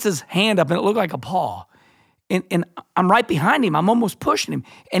 He puts his hand up, and it looked like a paw. And I'm right behind him. I'm almost pushing him.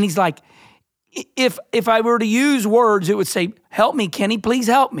 And he's like, if I were to use words, it would say, help me, Kenny, please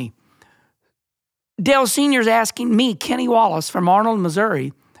help me. Dale Sr.'s asking me, Kenny Wallace from Arnold,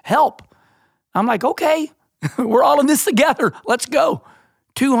 Missouri, help. I'm like, okay, we're all in this together. Let's go.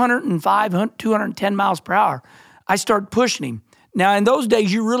 205, 210 miles per hour. I start pushing him. Now, in those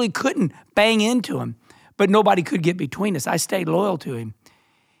days, you really couldn't bang into him, but nobody could get between us. I stayed loyal to him.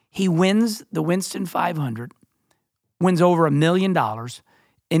 He wins the Winston 500, wins over $1 million.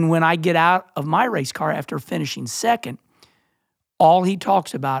 And when I get out of my race car after finishing second, all he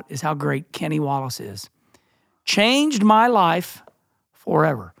talks about is how great Kenny Wallace is. Changed my life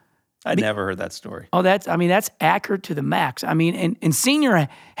forever. I never heard that story. Oh, that's accurate to the max. I mean, and Senior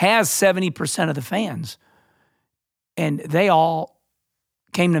has 70% of the fans. And they all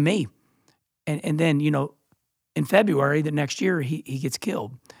came to me. And then, in February, the next year, he gets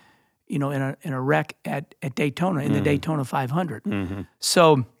killed, in a wreck at Daytona, in the Daytona 500. Mm-hmm.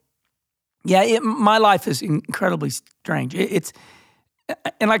 So, yeah, my life is incredibly strange.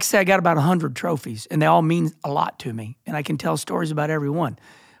 And like I said, I got about 100 trophies, and they all mean a lot to me. And I can tell stories about every one.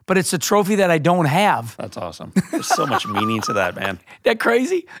 But it's a trophy that I don't have. That's awesome. There's so much meaning to that, man. That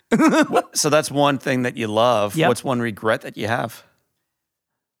crazy? So that's one thing that you love. Yep. What's one regret that you have?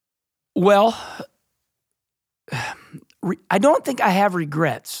 Well, I don't think I have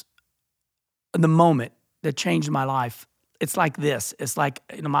regrets. The moment that changed my life, it's like this. It's like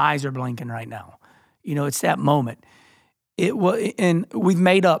my eyes are blinking right now. It's that moment. It was, and we've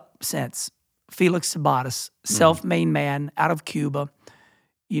made up since. Felix Sabates, self-made man out of Cuba.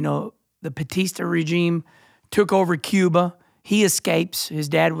 The Batista regime took over Cuba. He escapes. His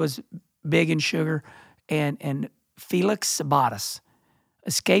dad was big in sugar. And Felix Sabates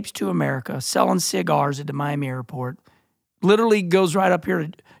escapes to America, selling cigars at the Miami airport. Literally goes right up here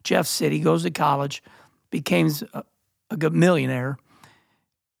to Jeff City, goes to college, becomes a good millionaire.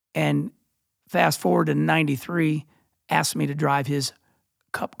 And fast forward to 93, asked me to drive his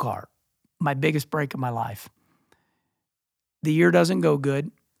Cup car, my biggest break of my life. The year doesn't go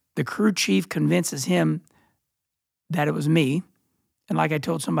good. The crew chief convinces him that it was me. And like I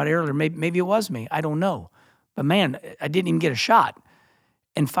told somebody earlier, maybe it was me. I don't know. But man, I didn't even get a shot,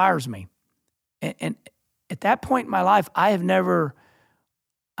 and fires me. And at that point in my life, I had never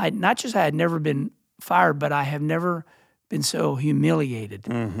been fired, but I have never been so humiliated.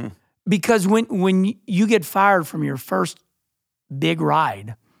 Mm-hmm. Because when you get fired from your first big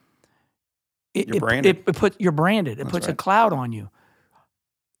ride, you're branded. It puts a cloud on you.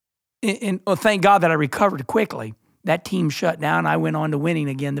 And thank God that I recovered quickly. That team shut down. I went on to winning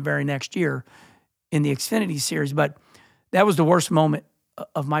again the very next year in the Xfinity Series. But that was the worst moment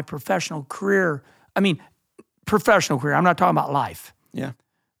of my professional career. I mean, professional career. I'm not talking about life. Yeah.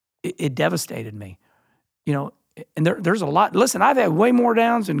 It devastated me. And there's a lot. Listen, I've had way more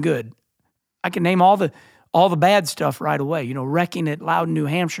downs than good. I can name all the bad stuff right away. Wrecking at Loudon, New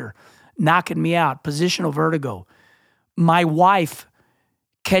Hampshire, knocking me out, positional vertigo. My wife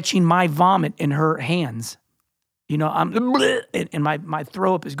catching my vomit in her hands. And my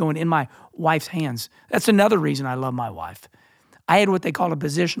throw up is going in my wife's hands. That's another reason I love my wife. I had what they call a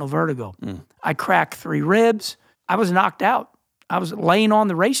positional vertigo. I cracked 3 ribs. I was knocked out. I was laying on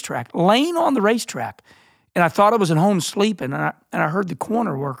the racetrack. And I thought I was at home sleeping. And I heard the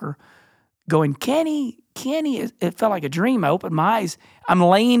corner worker going, Kenny. It felt like a dream. I opened my eyes. I'm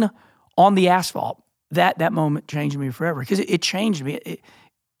laying on the asphalt. That moment changed me forever because it changed me.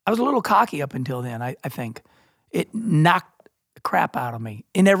 I was a little cocky up until then, I think. It knocked the crap out of me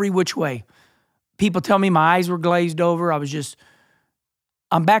in every which way. People tell me my eyes were glazed over.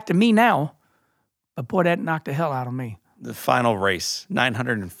 I'm back to me now. But boy, that knocked the hell out of me. The final race,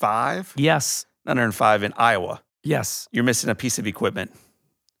 905? Yes. 905 in Iowa. Yes. You're missing a piece of equipment,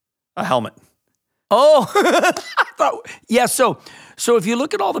 a helmet. Oh, yeah. So if you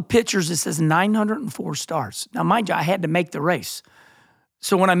look at all the pictures, it says 904 starts. Now, mind you, I had to make the race.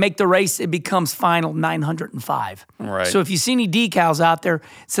 So when I make the race, it becomes final 905. Right. So if you see any decals out there, it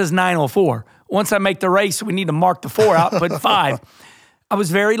says 904. Once I make the race, we need to mark the 4 out, put 5. I was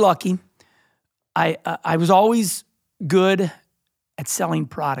very lucky. I was always good at selling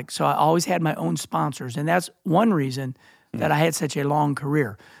products, so I always had my own sponsors, and that's one reason that I had such a long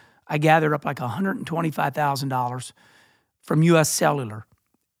career. I gathered up like $125,000 from U.S. Cellular,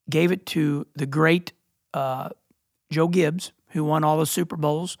 gave it to the great Joe Gibbs, who won all the Super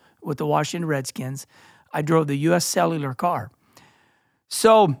Bowls with the Washington Redskins. I drove the U.S. Cellular car.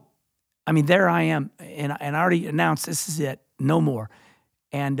 So, I mean, there I am, and I already announced this is it, no more.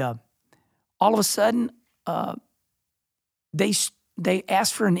 And all of a sudden, they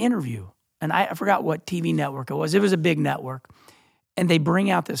asked for an interview, and I forgot what TV network it was. It was a big network, and they bring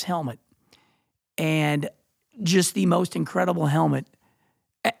out this helmet, and just the most incredible helmet.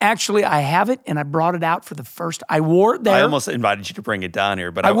 Actually, I have it, and I brought it out for the first. I wore it there. I almost invited you to bring it down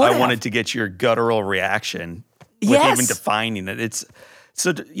here, but I wanted to get your guttural reaction with even defining it. It's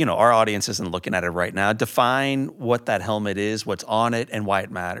so, our audience isn't looking at it right now. Define what that helmet is, what's on it, and why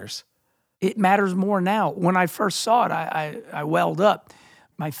it matters. It matters more now. When I first saw it, I welled up.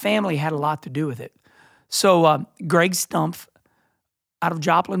 My family had a lot to do with it. So Greg Stumpf, out of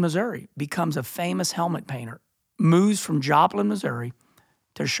Joplin, Missouri, becomes a famous helmet painter, moves from Joplin, Missouri,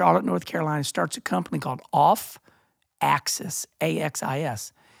 to Charlotte, North Carolina, starts a company called Off Axis,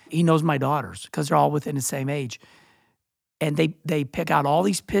 A-X-I-S. He knows my daughters because they're all within the same age. And they pick out all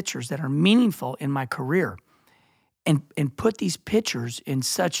these pictures that are meaningful in my career and put these pictures in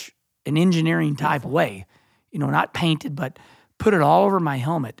such an engineering type way, not painted, but put it all over my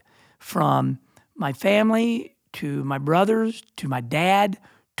helmet, from my family to my brothers to my dad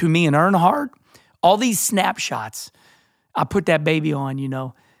to me and Earnhardt, all these snapshots. I put that baby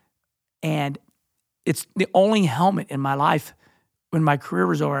on, and it's the only helmet in my life. When my career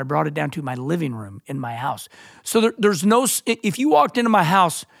was over, I brought it down to my living room in my house. So there's no, if you walked into my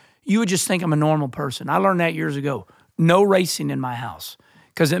house, you would just think I'm a normal person. I learned that years ago. No racing in my house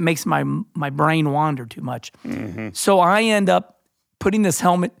because it makes my brain wander too much. Mm-hmm. So I end up putting this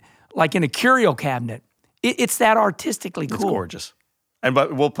helmet like in a curio cabinet. It's that artistically cool. It's gorgeous.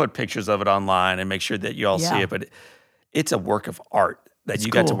 But we'll put pictures of it online and make sure that you all see it. But it's a work of art that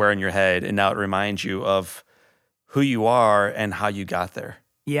you got to wear in your head, and now it reminds you of who you are and how you got there.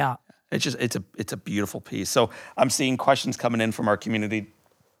 Yeah. It's a beautiful piece. So I'm seeing questions coming in from our community.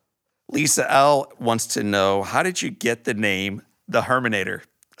 Lisa L. wants to know, how did you get the name The Herminator?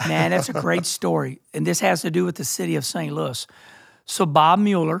 Man, that's a great story. And this has to do with the city of St. Louis. So Bob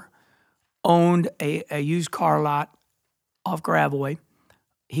Mueller owned a used car lot off Gravelway.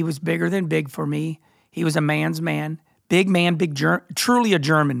 He was bigger than big for me. He was a man's man, truly a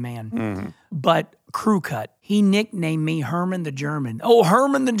German man, but crew cut. He nicknamed me Herman the German. Oh,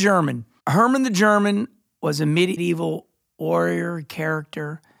 Herman the German. Herman the German was a medieval warrior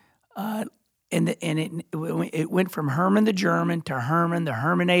character, and it went from Herman the German to Herman the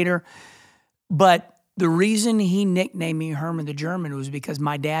Herminator. But the reason he nicknamed me Herman the German was because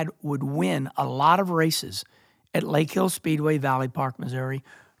my dad would win a lot of races at Lake Hill Speedway, Valley Park, Missouri,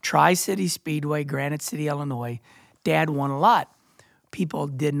 Tri-City Speedway, Granite City, Illinois. Dad won a lot. People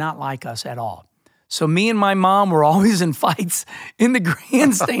did not like us at all. So me and my mom were always in fights in the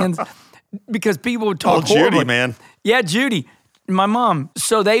grandstands because people would talk horribly. Judy, man. Yeah, Judy, my mom.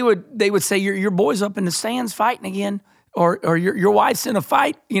 So they would say, your boy's up in the stands fighting again, or your wife's in a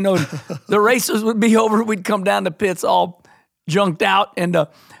fight. The races would be over. We'd come down the pits all junked out, and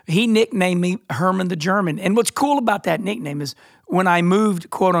he nicknamed me Herman the German. And what's cool about that nickname is when I moved,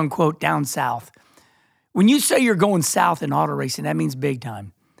 quote unquote, down south. When you say you're going south in auto racing, that means big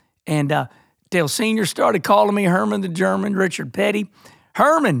time. And Dale Sr. started calling me Herman the German, Richard Petty.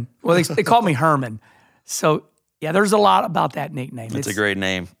 Herman. Well, they called me Herman. So, yeah, there's a lot about that nickname. It's a great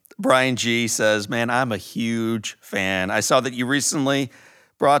name. Brian G. says, man, I'm a huge fan. I saw that you recently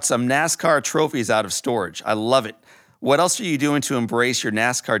brought some NASCAR trophies out of storage. I love it. What else are you doing to embrace your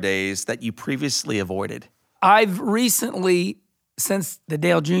NASCAR days that you previously avoided? I've recently, since the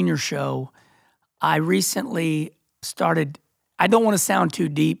Dale Jr. show, I recently started, I don't want to sound too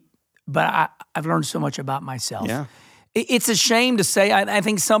deep, but I've learned so much about myself. Yeah. It's a shame to say. I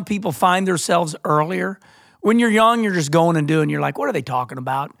think some people find themselves earlier. When you're young, you're just going and doing. You're like, what are they talking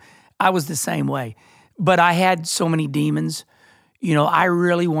about? I was the same way. But I had so many demons. I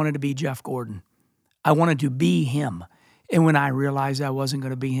really wanted to be Jeff Gordon. I wanted to be him. And when I realized I wasn't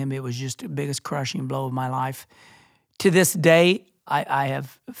going to be him, it was just the biggest crushing blow of my life. To this day, I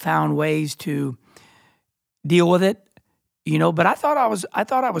have found ways to deal with it, but I thought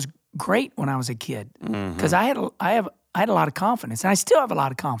I was great when I was a kid because I had a lot of confidence, and I still have a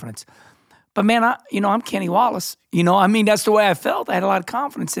lot of confidence. But man, I'm Kenny Wallace. That's the way I felt. I had a lot of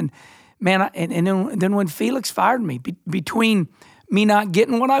confidence, and man, and then when Felix fired me, between me not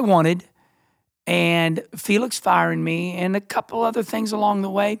getting what I wanted and Felix firing me and a couple other things along the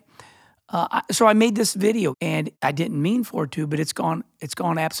way, So I made this video, and I didn't mean for it to, but it's gone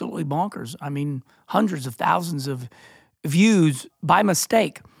absolutely bonkers. I mean, hundreds of thousands of views by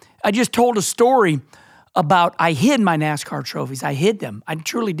mistake. I just told a story about I hid my NASCAR trophies. I hid them. I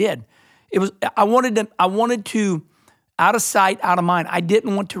truly did. I wanted to, out of sight, out of mind. I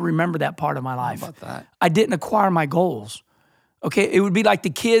didn't want to remember that part of my life. How about that? I didn't acquire my goals. Okay, it would be like the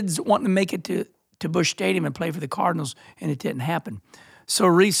kids wanting to make it to Busch Stadium and play for the Cardinals, and it didn't happen. So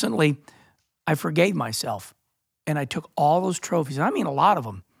recently, I forgave myself, and I took all those trophies, and I mean a lot of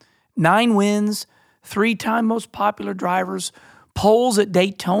them. 9 wins, 3-time most popular drivers, poles at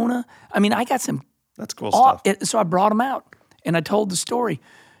Daytona. I mean, I got some. That's cool stuff. So I brought them out, and I told the story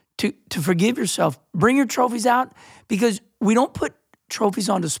to forgive yourself. Bring your trophies out, because we don't put trophies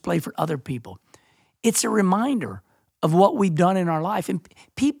on display for other people. It's a reminder of what we've done in our life. And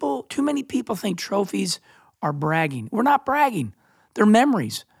too many people think trophies are bragging. We're not bragging. They're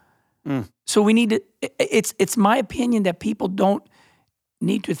memories. So we need to, it's my opinion that people don't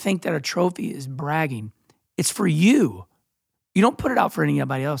need to think that a trophy is bragging. It's for you. You don't put it out for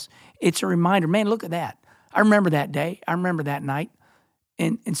anybody else. It's a reminder. Man, look at that. I remember that day. I remember that night.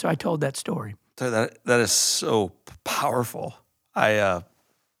 And so I told that story. That is so powerful. I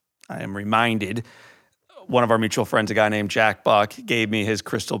am reminded, one of our mutual friends, a guy named Jack Buck, gave me his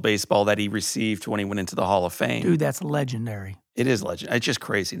crystal baseball that he received when he went into the Hall of Fame. Dude, that's legendary. It is legend. It's just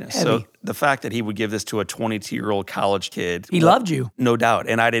craziness. Heavy. So the fact that he would give this to a 22-year-old college kid. He loved you. No doubt.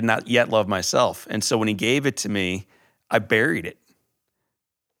 And I did not yet love myself. And so when he gave it to me, I buried it.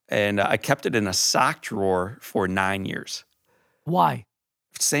 And I kept it in a sock drawer for 9 years. Why?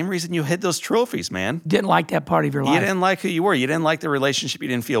 Same reason you hid those trophies, man. Didn't like that part of your life. You didn't like who you were. You didn't like the relationship. You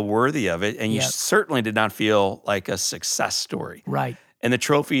didn't feel worthy of it. And you certainly did not feel like a success story. Right. And the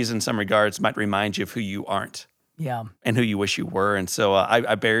trophies, in some regards, might remind you of who you aren't. Yeah. And who you wish you were. And so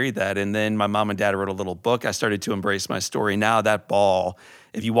I buried that. And then my mom and dad wrote a little book. I started to embrace my story. Now that ball,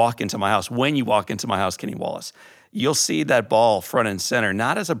 if you walk into my house, when you walk into my house, Kenny Wallace, you'll see that ball front and center,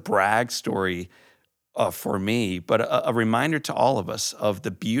 not as a brag story for me, but a reminder to all of us of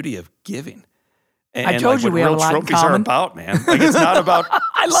the beauty of giving. And I told you we have a lot in trophies common. are about, man. Like, it's not about.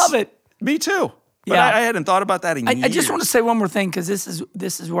 I love it. Me too. But Yeah. I hadn't thought about that in years. I just want to say one more thing, because this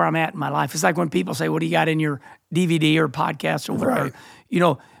is where I'm at in my life. It's like when people say, "What do you got in your DVD or podcast or whatever?" Right. You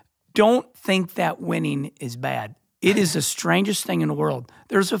know, don't think that winning is bad. It is the strangest thing in the world.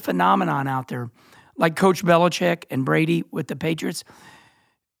 There's a phenomenon out there, like Coach Belichick and Brady with the Patriots.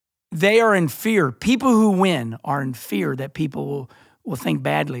 They are in fear. People who win are in fear that people will think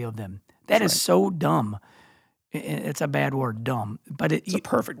badly of them. That is so dumb. It's a bad word, dumb. But It's a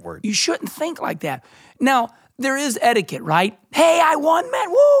perfect word. you shouldn't think like that. Now, there is etiquette, right? Hey, I won,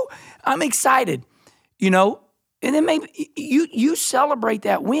 man. Woo! I'm excited. You know, and then maybe you celebrate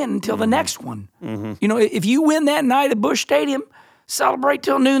that win until the next one. You know, if you win that night at Busch Stadium, celebrate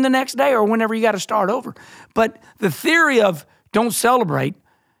till noon the next day or whenever you got to start over. But the theory of don't celebrate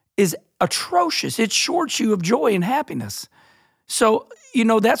is atrocious. It shorts you of joy and happiness. So, you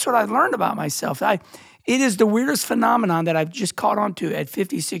know, that's what I've learned about myself. It is the weirdest phenomenon that I've just caught on to at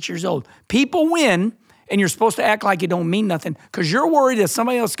 56 years old. People win, and you're supposed to act like it don't mean nothing because you're worried that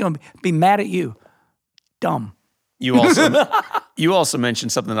somebody else is going to be mad at you. Dumb. You also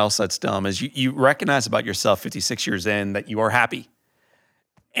mentioned something else that's dumb, is you recognize about yourself 56 years in that you are happy.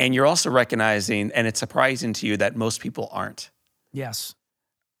 And you're also recognizing, and it's surprising to you, that most people aren't. Yes.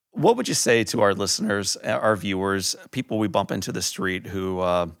 What would you say to our listeners, our viewers, people we bump into the street who,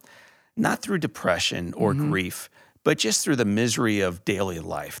 not through depression or grief, but just through the misery of daily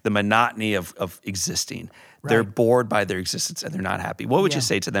life, the monotony of existing, they're bored by their existence and they're not happy? What would you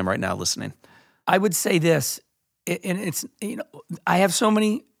say to them right now listening? I would say this, and it's, you know, I have so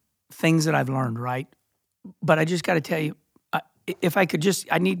many things that I've learned, right? But I just got to tell you, if I could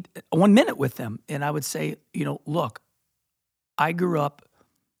I need 1 minute with them, and I would say, you know, look, I grew up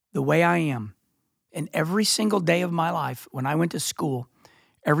the way I am, and every single day of my life, when I went to school,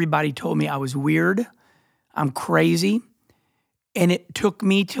 everybody told me I was weird, I'm crazy, and it took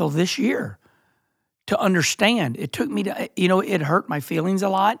me till this year to understand. It took me to, you know, it hurt my feelings a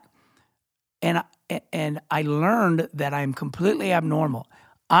lot, and I learned that I'm completely abnormal.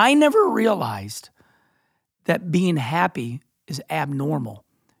 I never realized that being happy is abnormal.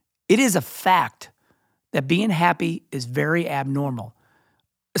 It is a fact that being happy is very abnormal.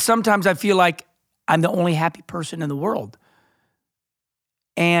 Sometimes I feel like I'm the only happy person in the world.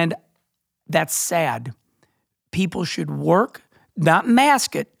 And that's sad. People should work, not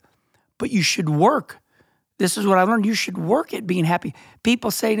mask it, but you should work. This is what I learned. You should work at being happy.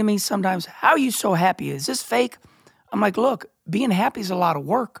 People say to me sometimes, "How are you so happy? Is this fake?" I'm like, look, being happy is a lot of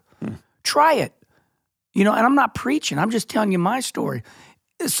work. Try it. And I'm not preaching. I'm just telling you my story.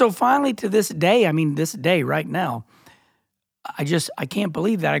 So finally to this day, this day right now, I can't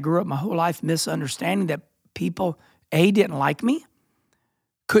believe that I grew up my whole life misunderstanding that people, didn't like me,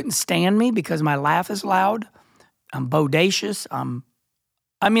 couldn't stand me because my laugh is loud. I'm bodacious.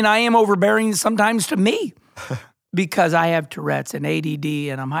 I am overbearing sometimes to me because I have Tourette's and ADD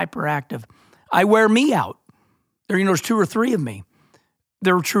and I'm hyperactive. I wear me out. There's 2 or 3 of me.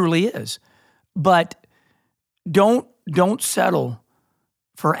 There truly is. But don't settle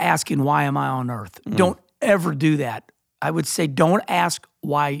for asking, why am I on earth? Don't ever do that. I would say don't ask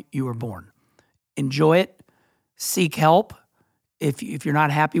why you were born. Enjoy it. Seek help if you're not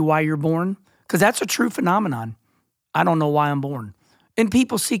happy why you're born, because that's a true phenomenon. I don't know why I'm born. And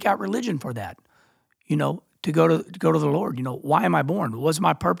people seek out religion for that, to go to the Lord. Why am I born? What's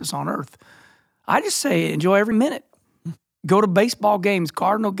my purpose on earth? I just say enjoy every minute. Go to baseball games,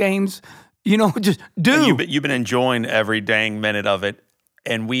 Cardinal games, just do. You've been enjoying every dang minute of it.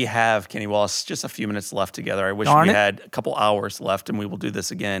 And we have, Kenny Wallace, just a few minutes left together. I wish we had a couple hours left, and we will do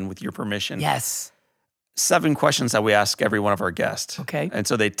this again with your permission. Yes. 7 questions that we ask every one of our guests. Okay. And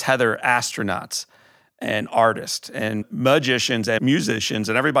so they tether astronauts and artists and magicians and musicians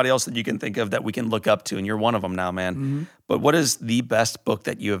and everybody else that you can think of that we can look up to. And you're one of them now, man. Mm-hmm. But what is the best book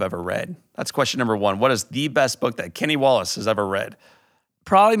that you have ever read? That's question number 1. What is the best book that Kenny Wallace has ever read?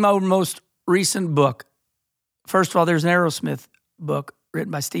 Probably my most recent book. First of all, there's an Aerosmith book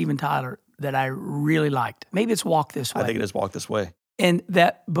written by Steven Tyler that I really liked. Maybe it's Walk This Way. I think it is Walk This Way. And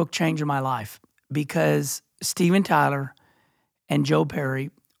that book changed my life because Steven Tyler and Joe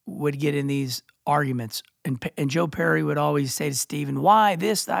Perry would get in these arguments. And Joe Perry would always say to Steven, why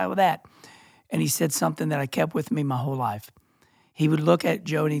this, that? And he said something that I kept with me my whole life. He would look at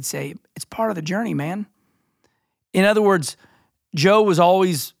Joe and he'd say, it's part of the journey, man. In other words, Joe was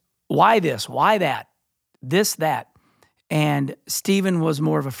always, why this, why that, this, that. And Steven was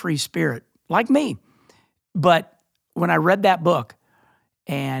more of a free spirit, like me. But when I read that book,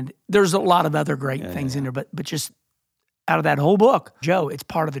 and there's a lot of other great things in there, but just out of that whole book, Joe, it's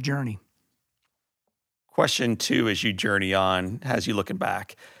part of the journey. Question 2, as you journey on, has you looking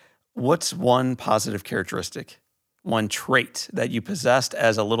back, what's one positive characteristic, one trait that you possessed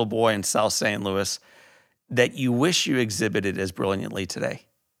as a little boy in South St. Louis that you wish you exhibited as brilliantly today?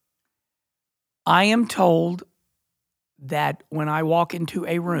 I am told that when I walk into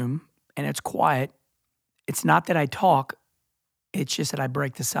a room and it's quiet, it's not that I talk, it's just that I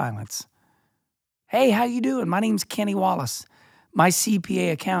break the silence. Hey, how you doing? My name's Kenny Wallace. My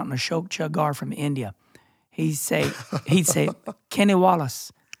CPA accountant, Ashok Chaggar from India. He'd say, Kenny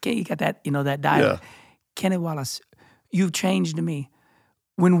Wallace. You got that, that dialect. Yeah. Kenny Wallace, you've changed me.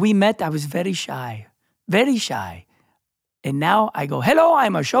 When we met, I was very shy. And now I go, hello,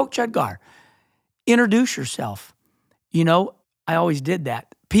 I'm Ashok Chaggar. Introduce yourself. I always did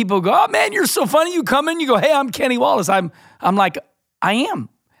that. People go, oh man, you're so funny. You come in, you go, hey, I'm Kenny Wallace. I'm like, I am.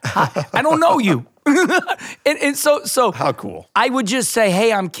 I don't know you. and so how cool. I would just say,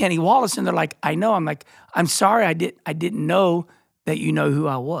 hey, I'm Kenny Wallace. And they're like, I know. I'm like, I'm sorry. I didn't know that you know who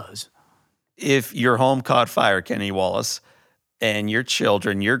I was. If your home caught fire, Kenny Wallace, and your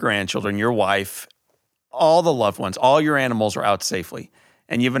children, your grandchildren, your wife, all the loved ones, all your animals are out safely,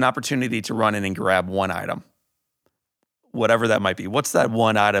 and you have an opportunity to run in and grab one item, whatever that might be. What's that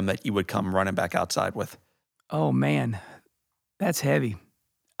one item that you would come running back outside with? Oh, man, that's heavy.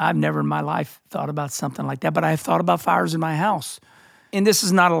 I've never in my life thought about something like that, but I've thought about fires in my house. And this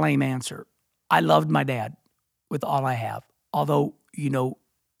is not a lame answer. I loved my dad with all I have. Although,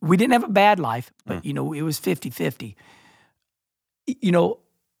 we didn't have a bad life, but, it was 50-50.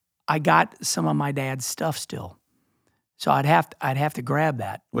 I got some of my dad's stuff still. So I'd have to grab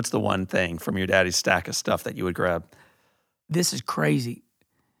that. What's the one thing from your daddy's stack of stuff that you would grab? This is crazy.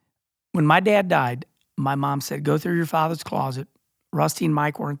 When my dad died, my mom said, go through your father's closet. Rusty and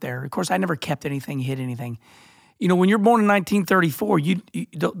Mike weren't there. Of course, I never kept anything, hid anything. When you're born in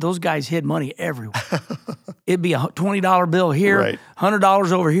 1934, those guys hid money everywhere. It'd be a $20 bill here, right.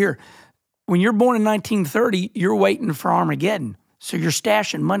 $100 over here. When you're born in 1930, you're waiting for Armageddon. So you're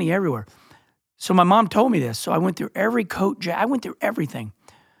stashing money everywhere. So my mom told me this. So I went through every coat, I went through everything.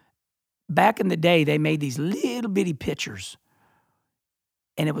 Back in the day, they made these little bitty pictures.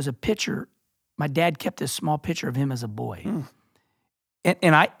 And it was a picture. My dad kept this small picture of him as a boy.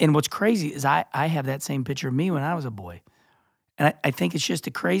 And what's crazy is I have that same picture of me when I was a boy. And I think it's just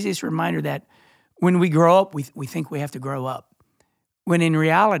the craziest reminder that when we grow up, we think we have to grow up. When in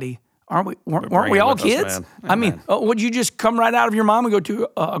reality, weren't we all kids? Would you just come right out of your mom and go to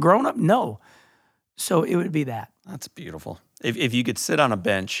a grown-up? No. So it would be that. That's beautiful. If you could sit on a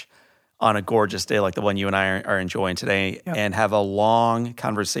bench on a gorgeous day like the one you and I are enjoying today and have a long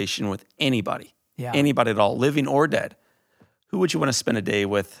conversation with anybody, anybody at all, living or dead, who would you want to spend a day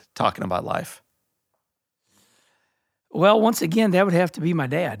with talking about life? Well, once again, that would have to be my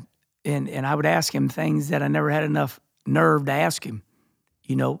dad. And I would ask him things that I never had enough nerve to ask him.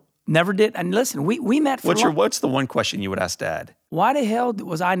 Never did. And listen, we met for What's the one question you would ask Dad? Why the hell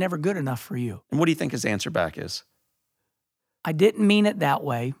was I never good enough for you? And what do you think his answer back is? I didn't mean it that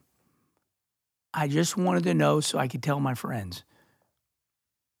way. I just wanted to know so I could tell my friends.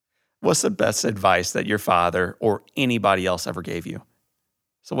 What's the best advice that your father or anybody else ever gave you?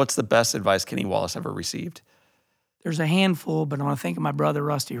 So what's the best advice Kenny Wallace ever received? There's a handful, but I want to think of my brother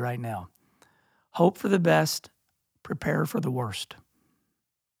Rusty right now. Hope for the best, prepare for the worst.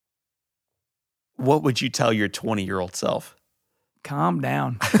 What would you tell your 20-year-old self? Calm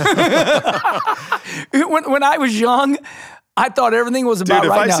down. When I was young, I thought everything was about right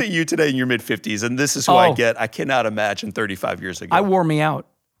now. Dude, if I see you today in your mid-50s, and this is who I get, I cannot imagine 35 years ago. I wore me out.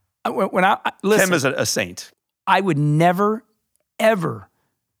 Listen, Tim is a saint. I would never, ever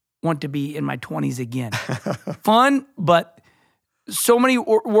want to be in my 20s again. Fun, but so many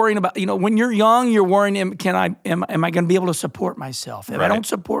worrying about, when you're young, you're worrying, am I going to be able to support myself? If I don't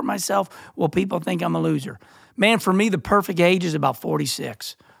support myself, will people think I'm a loser? Man, for me, the perfect age is about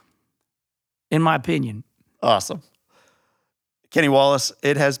 46, in my opinion. Awesome. Kenny Wallace,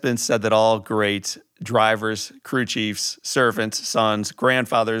 it has been said that all great drivers, crew chiefs, servants, sons,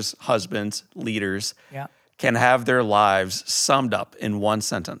 grandfathers, husbands, leaders can have their lives summed up in one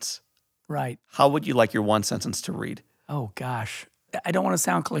sentence. Right. How would you like your one sentence to read? Oh, gosh. I don't want to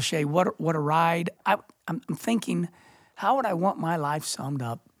sound cliche. What a ride. I'm thinking, how would I want my life summed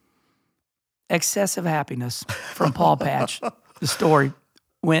up? Excessive happiness from Paul Patch, the story.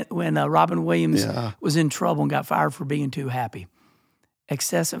 When Robin Williams was in trouble and got fired for being too happy.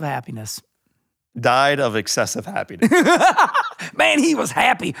 Excessive happiness. Died of excessive happiness. Man, he was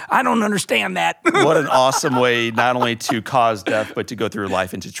happy. I don't understand that. What an awesome way not only to cause death, but to go through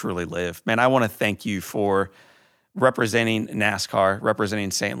life and to truly live. Man, I want to thank you for representing NASCAR,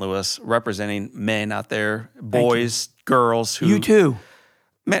 representing St. Louis, representing men out there, boys, girls. You too.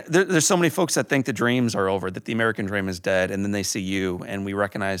 Man, there's so many folks that think the dreams are over, that the American dream is dead, and then they see you, and we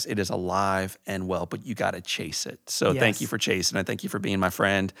recognize it is alive and well, but you got to chase it. So thank you for chasing it. Thank you for being my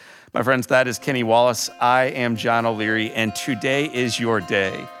friend. My friends, that is Kenny Wallace. I am John O'Leary, and today is your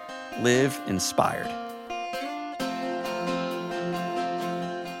day. Live inspired.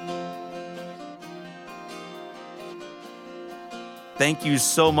 Thank you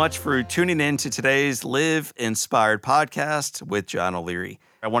so much for tuning in to today's Live Inspired podcast with John O'Leary.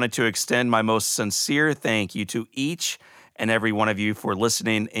 I wanted to extend my most sincere thank you to each and every one of you for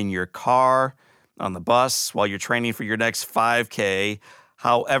listening in your car, on the bus, while you're training for your next 5K,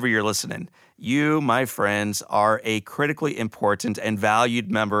 however you're listening. You, my friends, are a critically important and valued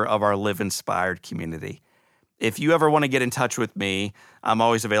member of our Live Inspired community. If you ever want to get in touch with me, I'm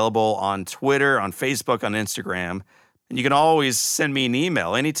always available on Twitter, on Facebook, on Instagram. And you can always send me an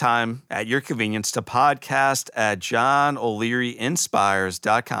email anytime at your convenience to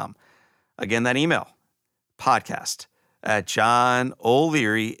podcast@johnolearyinspires.com. Again, that email,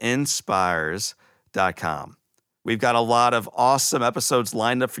 podcast@johnolearyinspires.com. We've got a lot of awesome episodes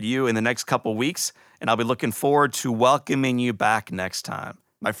lined up for you in the next couple weeks, and I'll be looking forward to welcoming you back next time.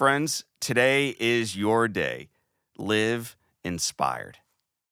 My friends, today is your day. Live inspired.